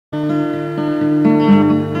Tomorrow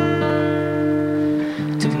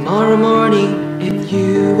morning, if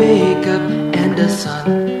you wake up and the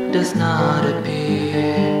sun does not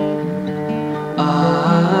appear, I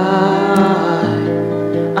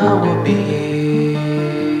will be here.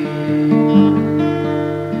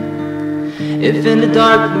 If in the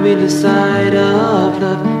dark we decide of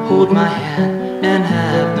love, hold my hand and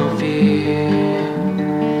have no fear,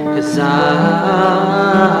 'cause I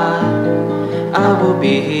will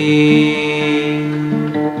be here.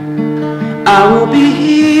 I will be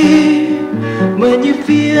here when you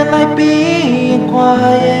feel like being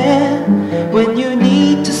quiet, when you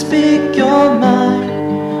need to speak your mind.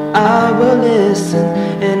 I will listen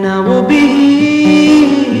and I will be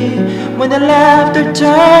here when the laughter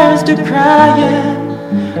turns to crying,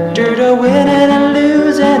 through the winning and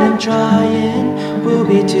losing and trying, we'll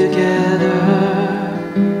be together.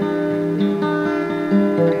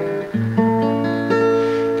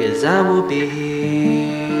 'Cause I will be here.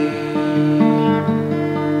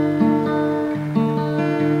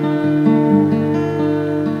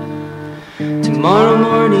 Tomorrow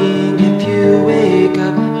morning, if you wake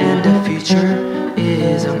up and the future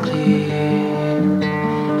is unclear,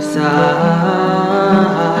 'cause I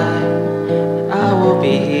will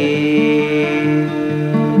be here.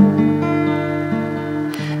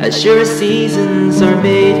 As sure as seasons are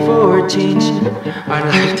made for change, our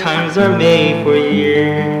lifetimes are made for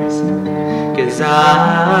years. 'Cause I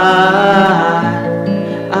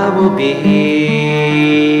will be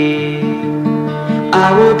here. I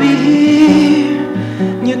will be here.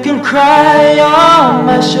 You can cry on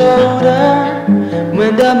my shoulder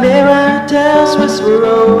when the mirror tells us we're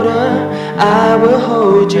older. I will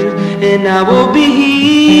hold you and I will be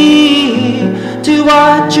here to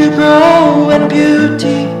watch you grow in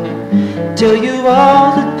beauty, tell you all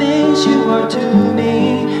the things you are to me.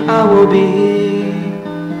 I will be here.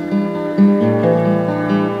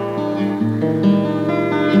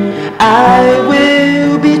 I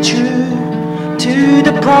will be true to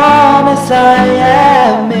the promise I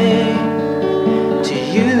have made to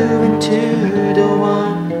you and to the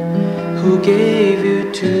one who gave you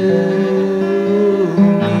to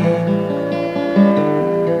me.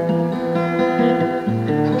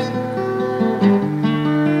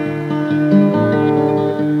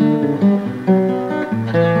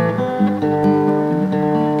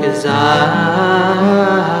 'Cause I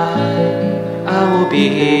will be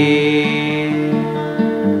here.